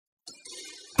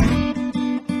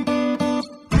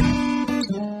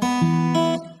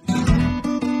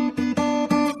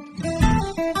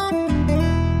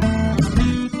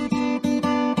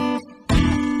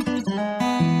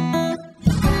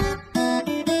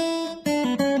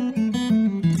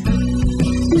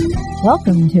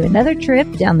Welcome to another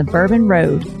trip down the Bourbon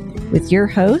Road with your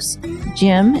hosts,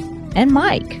 Jim and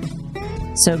Mike.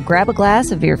 So grab a glass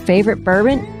of your favorite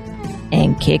bourbon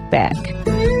and kick back.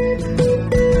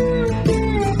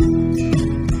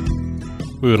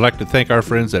 We would like to thank our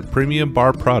friends at Premium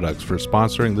Bar Products for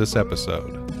sponsoring this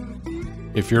episode.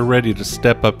 If you're ready to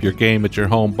step up your game at your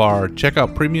home bar, check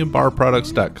out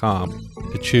PremiumBarProducts.com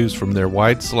to choose from their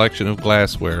wide selection of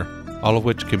glassware, all of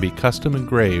which can be custom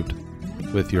engraved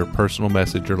with your personal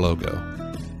message or logo.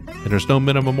 And there's no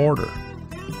minimum order.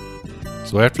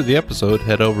 So after the episode,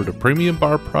 head over to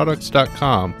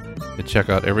PremiumBarProducts.com and check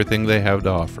out everything they have to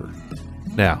offer.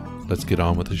 Now, let's get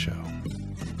on with the show.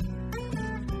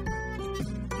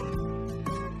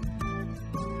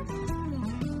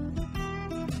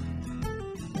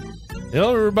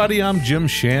 Hello, everybody. I'm Jim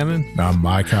Shannon. I'm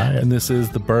Mike Hyatt. And this is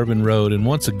the Bourbon Road. And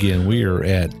once again, we are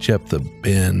at Jephthah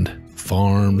Bend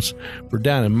Farms. We're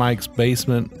down in Mike's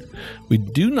basement. We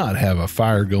do not have a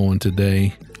fire going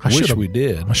today. I wish we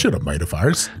did. I should have made a fire.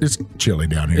 It's chilly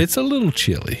down here. It's a little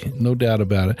chilly, no doubt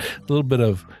about it. A little bit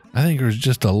of, I think there's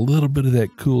just a little bit of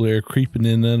that cool air creeping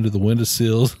in under the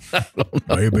windowsills. I don't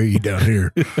know. Maybe down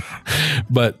here.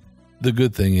 But the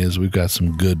good thing is we've got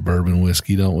some good bourbon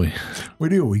whiskey, don't we? We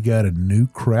do. We got a new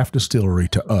craft distillery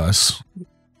to us.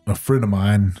 A friend of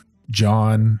mine,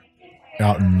 John,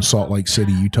 out in Salt Lake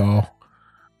City, Utah,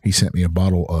 he sent me a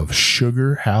bottle of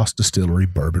Sugar House Distillery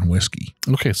bourbon whiskey.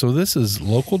 Okay, so this is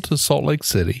local to Salt Lake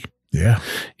City. Yeah.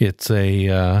 It's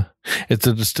a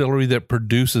distillery that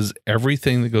produces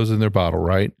everything that goes in their bottle,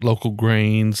 right? Local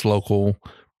grains, local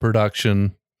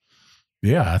production.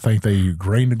 Yeah, I think they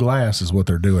grain to glass is what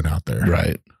they're doing out there.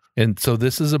 Right. And so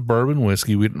this is a bourbon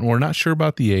whiskey. We're not sure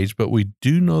about the age, but we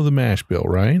do know the mash bill,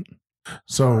 right?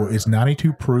 So it's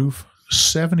 92 proof,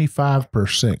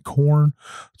 75% corn,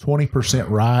 20%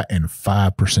 rye, and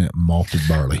 5% malted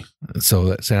barley. So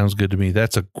that sounds good to me.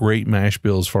 That's a great mash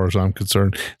bill as far as I'm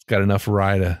concerned. It's got enough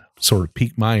rye to sort of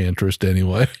pique my interest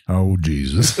anyway. Oh,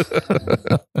 Jesus.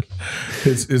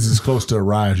 It's as close to a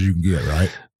rye as you can get,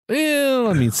 right? Well,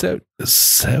 I mean, 70,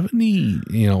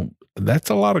 that's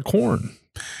a lot of corn.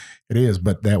 It is,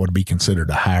 but that would be considered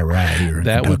a high rye here in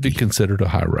That Kentucky. would be considered a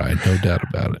high rye, no doubt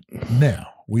about it. Now,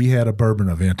 we had a bourbon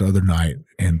event the other night,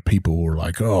 and people were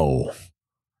like, oh,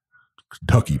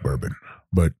 Kentucky bourbon.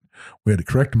 But we had to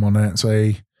correct them on that and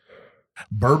say,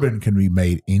 bourbon can be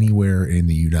made anywhere in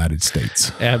the United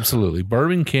States. Absolutely.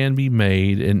 Bourbon can be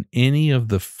made in any of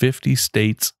the 50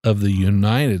 states of the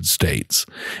United States.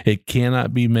 It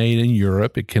cannot be made in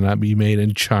Europe. It cannot be made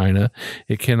in China.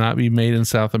 It cannot be made in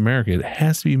South America. It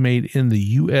has to be made in the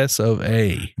U.S. of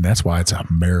A. And that's why it's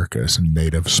America's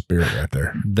native spirit right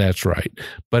there. That's right.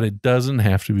 But it doesn't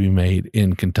have to be made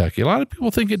in Kentucky. A lot of people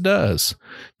think it does.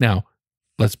 Now,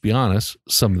 let's be honest,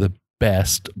 some of the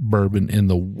best bourbon in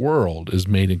the world is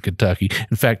made in Kentucky.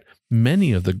 In fact,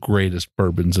 many of the greatest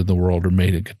bourbons in the world are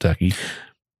made in Kentucky.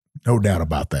 No doubt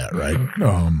about that, right?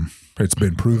 It's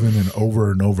been proven and over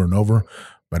and over and over.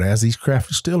 But as these craft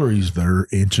distilleries, they're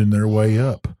inching their way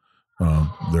up.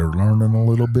 They're learning a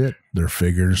little bit. They're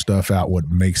figuring stuff out, what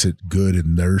makes it good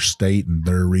in their state and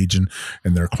their region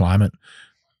and their climate.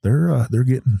 They're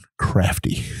getting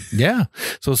crafty. Yeah.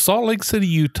 So Salt Lake City,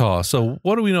 Utah. So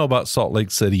what do we know about Salt Lake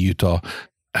City, Utah?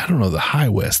 I don't know, the high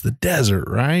west, the desert,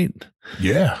 right?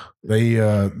 Yeah. They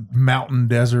mountain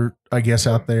desert, I guess,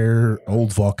 out there,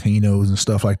 old volcanoes and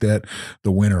stuff like that.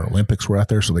 The Winter Olympics were out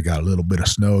there, so they got a little bit of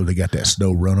snow. They got that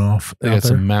snow runoff. They got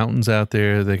some mountains out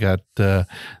there. They got the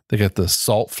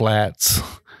salt flats.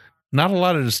 Not a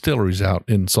lot of distilleries out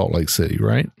in Salt Lake City,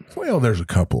 right? Well, there's a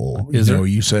couple.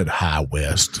 You said high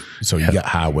west, so you got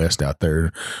high west out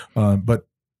there. But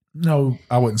no,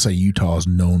 I wouldn't say Utah is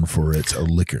known for its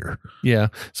liquor. Yeah.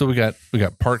 So we got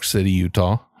Park City,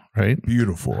 Utah, right?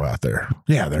 Beautiful out there.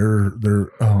 Yeah, they're.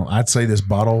 I'd say this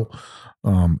bottle,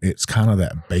 it's kind of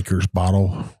that baker's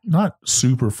bottle, not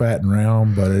super fat and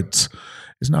round, but it's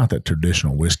not that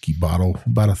traditional whiskey bottle.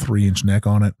 About a 3-inch neck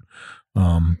on it.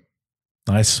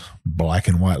 Nice black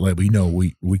and white label.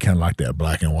 We kind of like that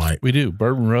black and white. We do.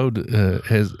 Bourbon Road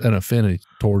has an affinity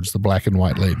towards the black and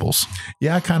white labels.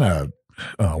 Yeah, I kind of,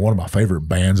 one of my favorite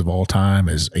bands of all time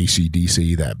is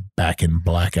AC/DC, that Back in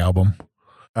Black album.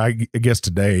 I guess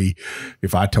today,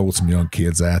 if I told some young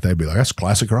kids that, they'd be like, that's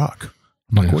classic rock.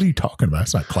 I'm like, what are you talking about?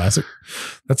 It's not classic.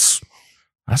 That's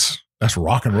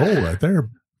rock and roll right there.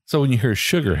 So when you hear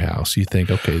Sugar House, you think,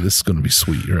 okay, this is going to be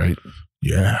sweet, right?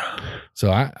 Yeah.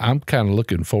 So I'm kind of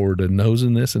looking forward to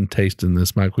nosing this and tasting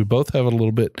this, Mike. We both have a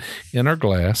little bit in our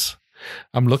glass.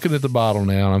 I'm looking at the bottle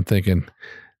now, and I'm thinking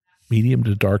medium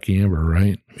to dark amber,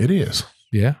 right? It is.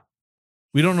 Yeah.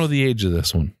 We don't know the age of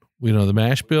this one. We know the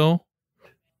mash bill.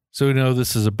 So we know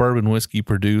this is a bourbon whiskey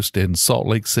produced in Salt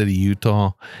Lake City,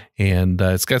 Utah, and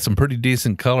it's got some pretty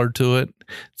decent color to it.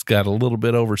 It's got a little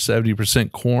bit over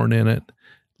 70% corn in it,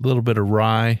 a little bit of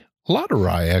rye, a lot of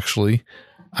rye actually.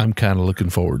 I'm kind of looking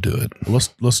forward to it.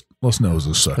 Let's nose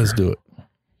this sucker. Let's do it.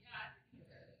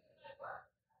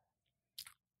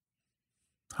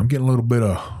 I'm getting a little bit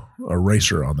of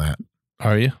eraser on that.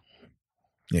 Are you?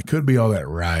 It could be all that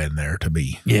rye in there to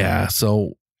me. Yeah,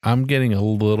 so I'm getting a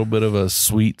little bit of a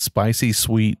sweet, spicy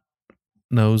sweet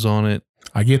nose on it.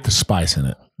 I get the spice in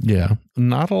it. Yeah.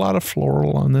 Not a lot of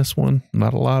floral on this one.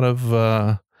 Not a lot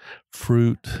of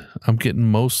fruit. I'm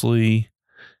getting mostly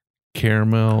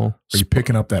caramel. Are you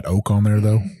picking up that oak on there,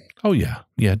 though? Oh, yeah.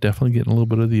 Yeah, definitely getting a little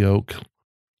bit of the oak.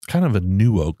 Kind of a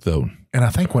new oak, though. And I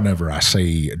think whenever I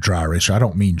say dry eraser, I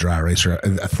don't mean dry eraser.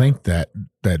 I think that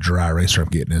dry eraser I'm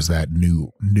getting is that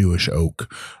newish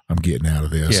oak I'm getting out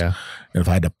of this. Yeah. And if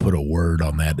I had to put a word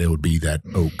on that, it would be that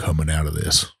oak coming out of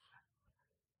this.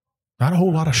 Not a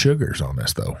whole lot of sugars on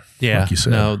this, though. Yeah. Like you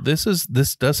said. No, this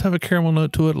does have a caramel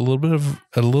note to it, a little bit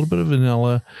of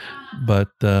vanilla,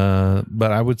 but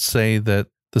I would say that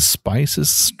the spice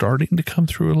is starting to come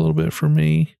through a little bit for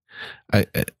me.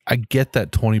 I get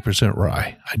that 20%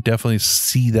 rye. I definitely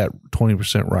see that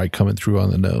 20% rye coming through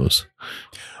on the nose.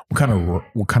 What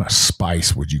kind of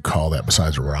spice would you call that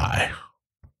besides rye?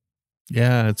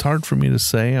 Yeah, it's hard for me to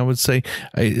say. I would say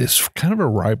it's kind of a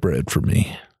rye bread for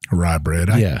me. Rye bread.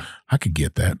 Yeah. I could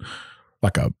get that.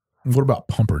 What about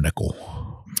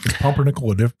pumpernickel? Is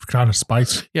pumpernickel a different kind of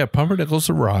spice? Yeah, pumpernickel's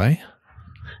a rye,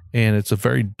 and it's a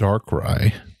very dark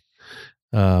rye.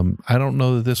 I don't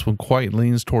know that this one quite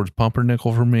leans towards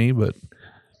pumpernickel for me, but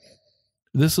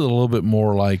this is a little bit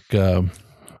more like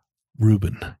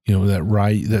Reuben. You know, that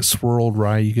rye, that swirled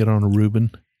rye you get on a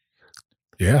Reuben.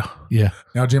 Yeah. Yeah.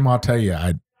 Now, Jim, I'll tell you,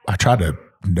 I tried to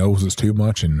nose this too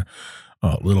much, and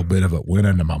a little bit of it went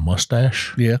into my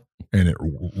mustache. Yeah. And it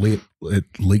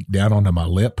leaked down onto my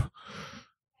lip,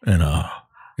 and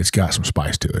it's got some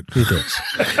spice to it. It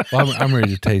does. Well, I'm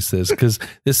ready to taste this because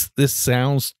this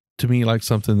sounds to me like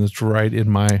something that's right in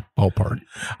my ballpark.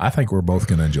 I think we're both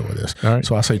going to enjoy this. All right.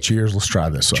 So I say cheers. Let's try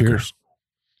this sucker. Cheers.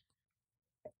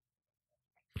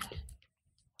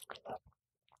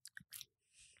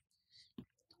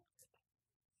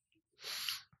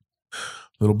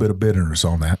 A little bit of bitterness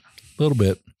on that. A little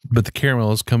bit, but the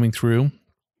caramel is coming through.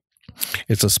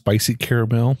 It's a spicy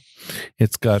caramel.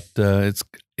 It's got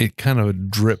it kind of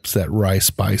drips that rye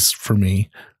spice for me.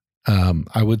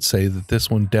 I would say that this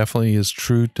one definitely is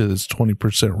true to this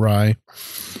 20% rye.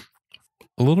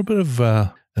 A little bit of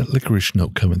that licorice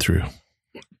note coming through.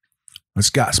 It's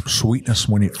got some sweetness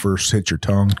when it first hits your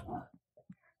tongue,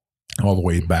 all the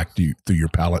way back through your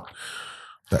palate.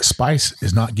 That spice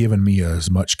is not giving me as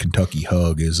much Kentucky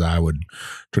hug as I would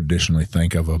traditionally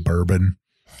think of a bourbon.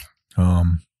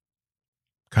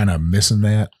 Kind of missing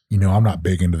that. You know, I'm not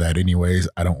big into that anyways.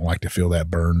 I don't like to feel that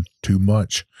burn too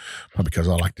much because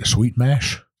I like the sweet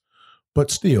mash. But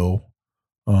still,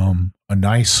 a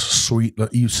nice sweet,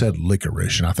 you said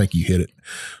licorice, and I think you hit it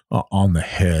on the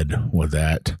head with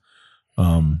that.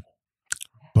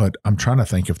 But I'm trying to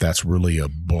think if that's really a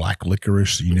black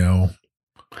licorice, you know.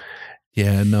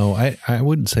 Yeah, no, I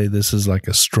wouldn't say this is like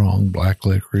a strong black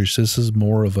licorice. This is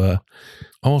more of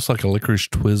almost like a licorice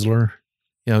Twizzler,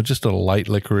 you know, just a light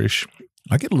licorice.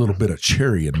 I get a little bit of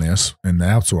cherry in this, and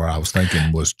that's where I was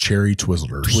thinking was cherry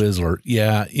Twizzlers. Twizzler,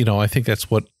 yeah, you know, I think that's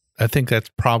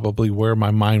probably where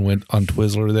my mind went on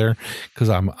Twizzler there, because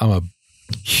I'm a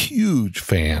huge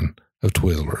fan of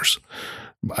Twizzlers.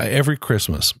 Every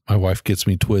Christmas, my wife gets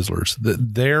me Twizzlers.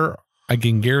 I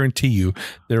can guarantee you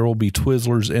there will be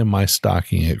Twizzlers in my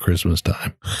stocking at Christmas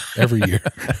time every year.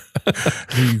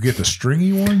 Do you get the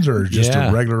stringy ones or just a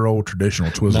regular old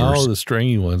traditional Twizzlers? No, the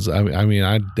stringy ones. I mean,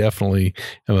 I definitely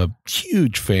am a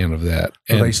huge fan of that.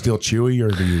 Are they still chewy, or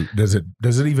does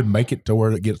it even make it to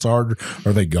where it gets hard?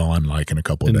 Or are they gone like in a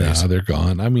couple of days? No, they're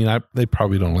gone. I mean, they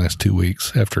probably don't last 2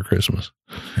 weeks after Christmas.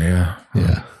 Yeah.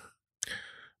 Yeah.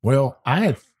 Well,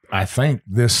 I think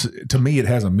this, to me, it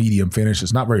has a medium finish.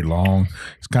 It's not very long.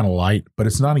 It's kind of light, but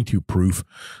it's 92 proof.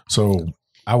 So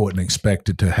I wouldn't expect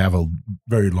it to have a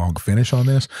very long finish on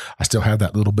this. I still have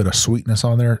that little bit of sweetness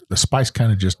on there. The spice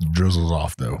kind of just drizzles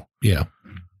off though. Yeah.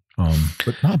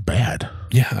 But not bad.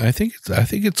 Yeah. I think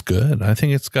it's good. I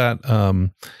think it's got,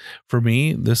 for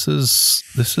me, this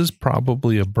is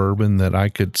probably a bourbon that I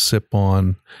could sip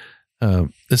on.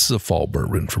 This is a fall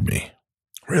bourbon for me.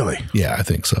 Really? Yeah, I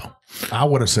think so. I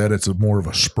would have said it's more of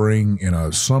a spring and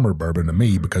a summer bourbon to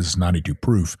me because it's 92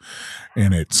 proof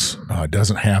and it's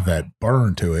doesn't have that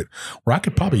burn to it, where I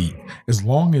could probably, as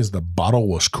long as the bottle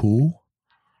was cool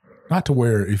not to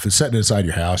where if it's sitting inside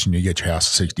your house and you get your house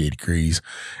at 68 degrees,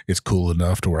 it's cool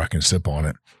enough to where I can sip on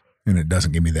it and it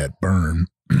doesn't give me that burn.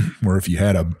 Where if you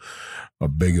had a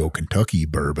big old Kentucky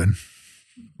bourbon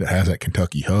that has that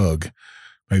Kentucky hug,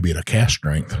 maybe at a cask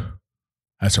strength,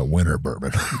 that's a winter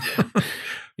bourbon.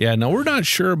 Yeah, no, we're not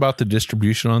sure about the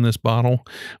distribution on this bottle.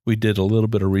 We did a little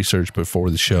bit of research before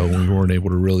the show and we weren't able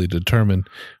to really determine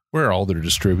where all they're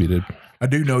distributed. I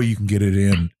do know you can get it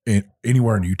in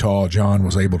anywhere in Utah. John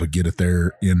was able to get it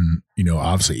there in,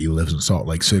 obviously he lives in Salt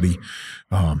Lake City.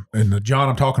 And the John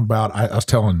I'm talking about, I was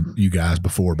telling you guys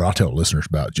before, but I'll tell listeners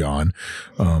about John.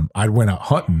 I went out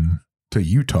hunting to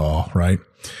Utah, right?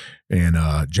 And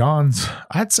John's,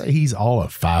 I'd say he's all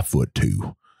of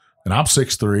 5'2", and I'm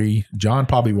 6'3". John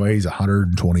probably weighs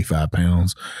 125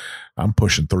 pounds. I'm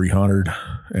pushing 300,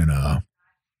 and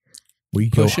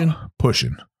we pushing.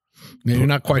 Yeah, you're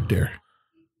not quite there.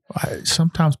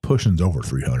 Sometimes pushing's over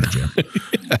 300, Jim.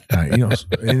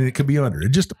 And it could be under.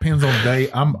 It just depends on the day.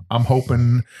 I'm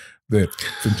hoping that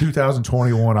in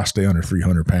 2021 I stay under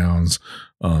 300 pounds.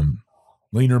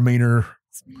 Leaner, meaner,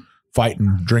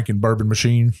 fighting, drinking bourbon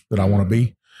machine that I want to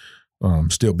be.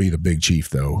 Still be the big chief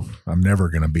though. I'm never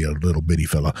going to be a little bitty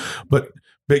fella. But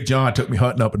Big John took me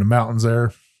hunting up in the mountains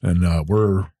there, and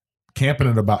we're camping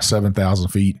at about 7,000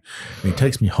 feet. And he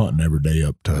takes me hunting every day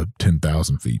up to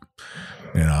 10,000 feet.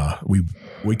 And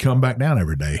we come back down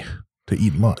every day to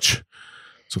eat lunch.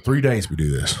 So 3 days we do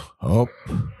this. Up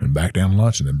and back down to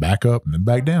lunch, and then back up and then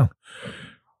back down.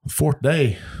 The fourth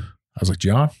day, I was like,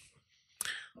 John,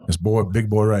 this big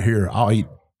boy right here, I'll eat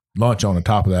lunch on the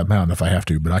top of that mountain if I have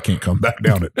to, but I can't come back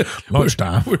down at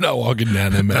lunchtime. We're not walking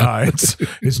down that mountain.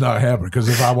 It's not happening, because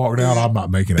if I walk down, I'm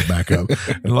not making it back up.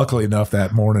 And luckily enough,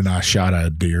 that morning I shot a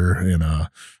deer, and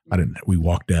we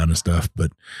walked down and stuff,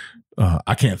 but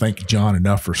I can't thank John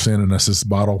enough for sending us this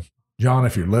bottle. John,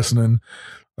 if you're listening,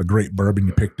 a great bourbon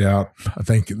you picked out. I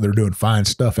think they're doing fine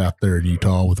stuff out there in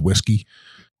Utah with whiskey.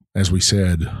 As we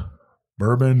said,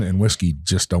 bourbon and whiskey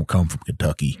just don't come from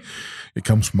Kentucky. It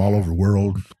comes from all over the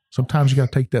world. Sometimes you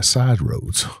got to take that side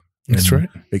roads. That's right.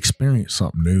 Experience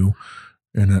something new.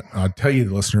 And I tell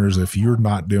you, listeners, if you're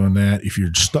not doing that, if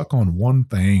you're stuck on one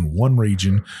thing, one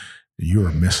region, you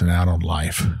are missing out on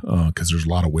life, because there's a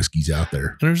lot of whiskeys out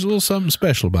there. And there's a little something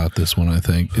special about this one, I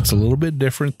think. It's a little bit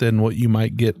different than what you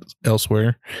might get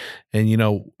elsewhere. And,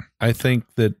 I think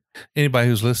that anybody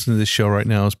who's listening to this show right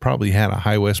now has probably had a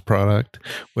High West product,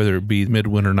 whether it be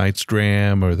Midwinter Night's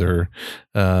Dram or their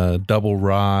Double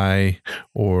Rye,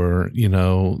 or,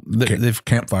 they've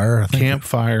Campfire.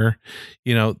 Campfire,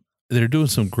 they're doing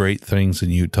some great things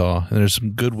in Utah, and there's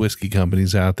some good whiskey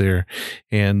companies out there.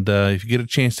 And if you get a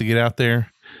chance to get out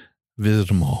there, visit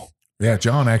them all. Yeah,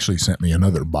 John actually sent me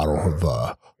another bottle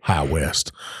of High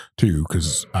West too,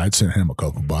 because I'd sent him a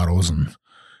couple bottles, and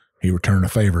he returned a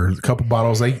favor. A couple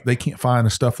bottles, they can't find the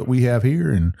stuff that we have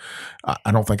here, and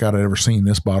I don't think I'd ever seen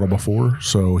this bottle before.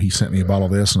 So he sent me a bottle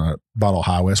of this and a bottle of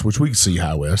High West, which we can see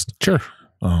High West. Sure.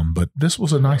 But this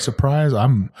was a nice surprise.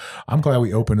 I'm glad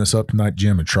we opened this up tonight,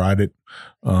 Jim, and tried it.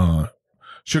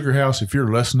 Sugar House, if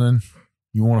you're listening,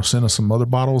 you want to send us some other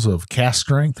bottles of cask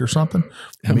strength or something?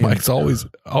 Mike's always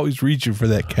reaching for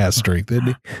that cask strength, isn't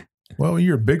he? Well,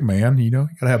 you're a big man, you got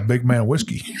to have big man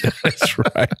whiskey. That's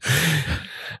right.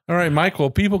 All right, Mike. Well,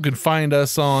 people can find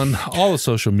us on all the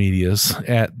social medias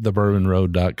at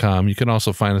thebourbonroad.com. You can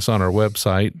also find us on our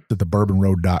website at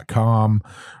thebourbonroad.com,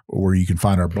 where you can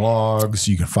find our blogs.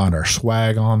 You can find our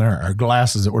swag on there, our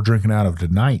glasses that we're drinking out of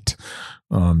tonight.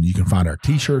 You can find our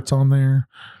T-shirts on there.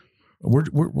 We're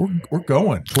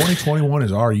going. 2021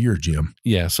 is our year, Jim.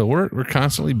 Yeah, so we're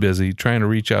constantly busy trying to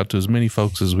reach out to as many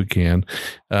folks as we can.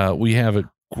 We have a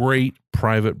great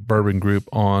private bourbon group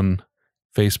on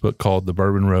Facebook called the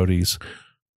Bourbon Roadies.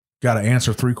 Got to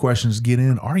answer 3 questions to get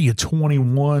in. Are you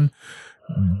 21?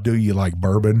 Do you like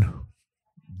bourbon?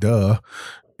 Duh.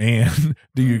 And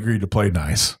do you agree to play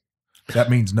nice? That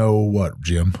means no what,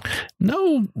 Jim?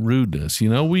 No rudeness. We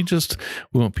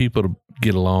want people to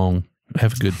get along,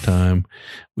 have a good time.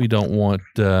 We don't want,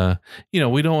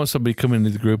 we don't want somebody coming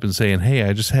into the group and saying, hey,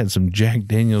 I just had some Jack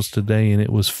Daniels today and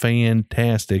it was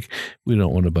fantastic. We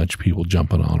don't want a bunch of people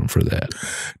jumping on them for that.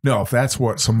 No, if that's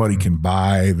what somebody can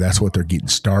buy, that's what they're getting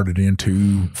started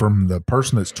into from the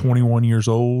person that's 21 years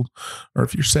old, or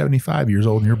if you're 75 years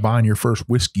old and you're buying your first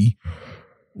whiskey,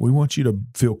 we want you to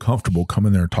feel comfortable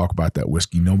coming there and talk about that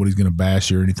whiskey. Nobody's going to bash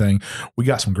you or anything. We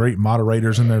got some great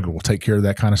moderators in there that will take care of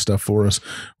that kind of stuff for us.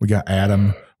 We got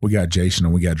Adam, we got Jason,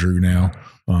 and we got Drew now.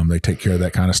 They take care of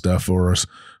that kind of stuff for us.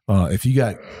 If you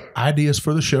got ideas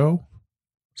for the show,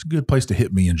 it's a good place to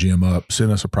hit me and Jim up. Send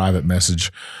us a private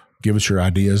message. Give us your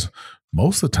ideas.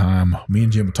 most of the time, me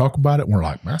and Jim talk about it. And we're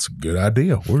like, that's a good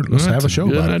idea. Let's have a show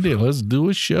about it. Good idea. Let's do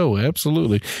a show.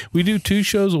 Absolutely. We do 2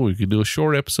 shows a week. We do a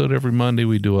short episode every Monday.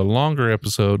 We do a longer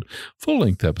episode,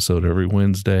 full-length episode every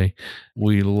Wednesday.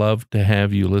 We love to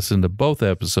have you listen to both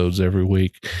episodes every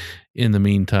week. In the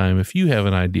meantime, if you have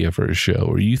an idea for a show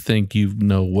or you think you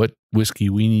know what whiskey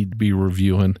we need to be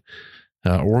reviewing,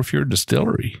 or if you're a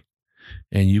distillery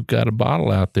and you've got a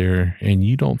bottle out there and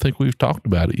you don't think we've talked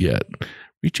about it yet,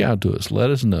 reach out to us. Let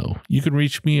us know. You can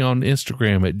reach me on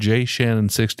Instagram at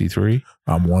jshannon63.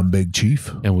 I'm One Big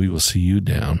Chief. And we will see you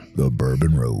down the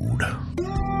Bourbon Road.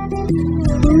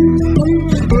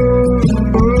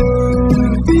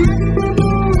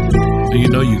 You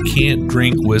know, you can't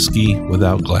drink whiskey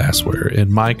without glassware.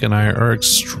 And Mike and I are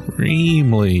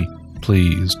extremely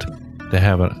pleased to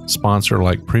have a sponsor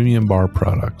like Premium Bar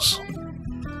Products.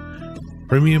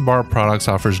 Premium Bar Products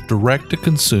offers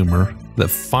direct-to-consumer the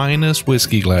finest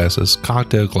whiskey glasses,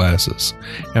 cocktail glasses,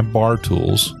 and bar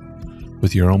tools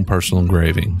with your own personal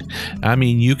engraving. I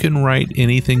mean, you can write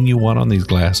anything you want on these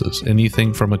glasses,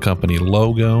 anything from a company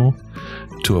logo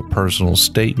to a personal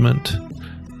statement,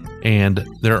 and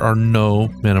there are no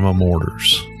minimum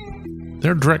orders.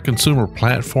 Their direct consumer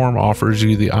platform offers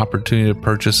you the opportunity to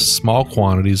purchase small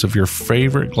quantities of your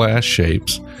favorite glass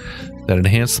shapes that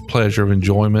enhance the pleasure of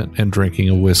enjoyment and drinking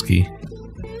a whiskey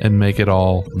and make it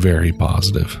all very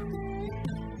positive.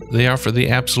 They offer the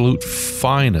absolute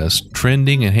finest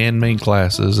trending and handmade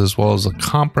glasses, as well as a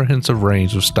comprehensive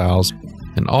range of styles,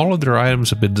 and all of their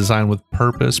items have been designed with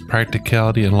purpose,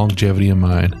 practicality, and longevity in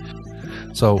mind.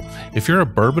 So if you're a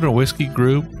bourbon or whiskey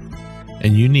group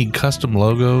and you need custom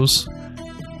logos,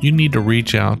 you need to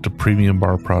reach out to Premium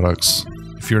Bar Products.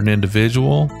 If you're an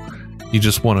individual, you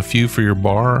just want a few for your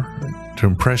bar, to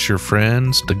impress your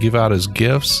friends, to give out as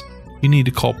gifts, you need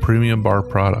to call Premium Bar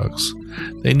Products.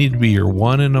 They need to be your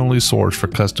one and only source for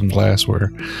custom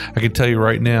glassware. I can tell you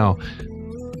right now,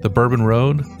 the Bourbon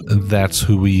Road, that's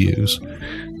who we use.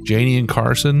 Janie and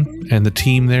Carson and the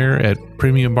team there at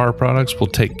Premium Bar Products will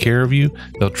take care of you.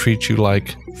 They'll treat you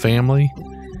like family,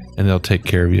 and they'll take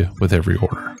care of you with every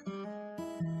order.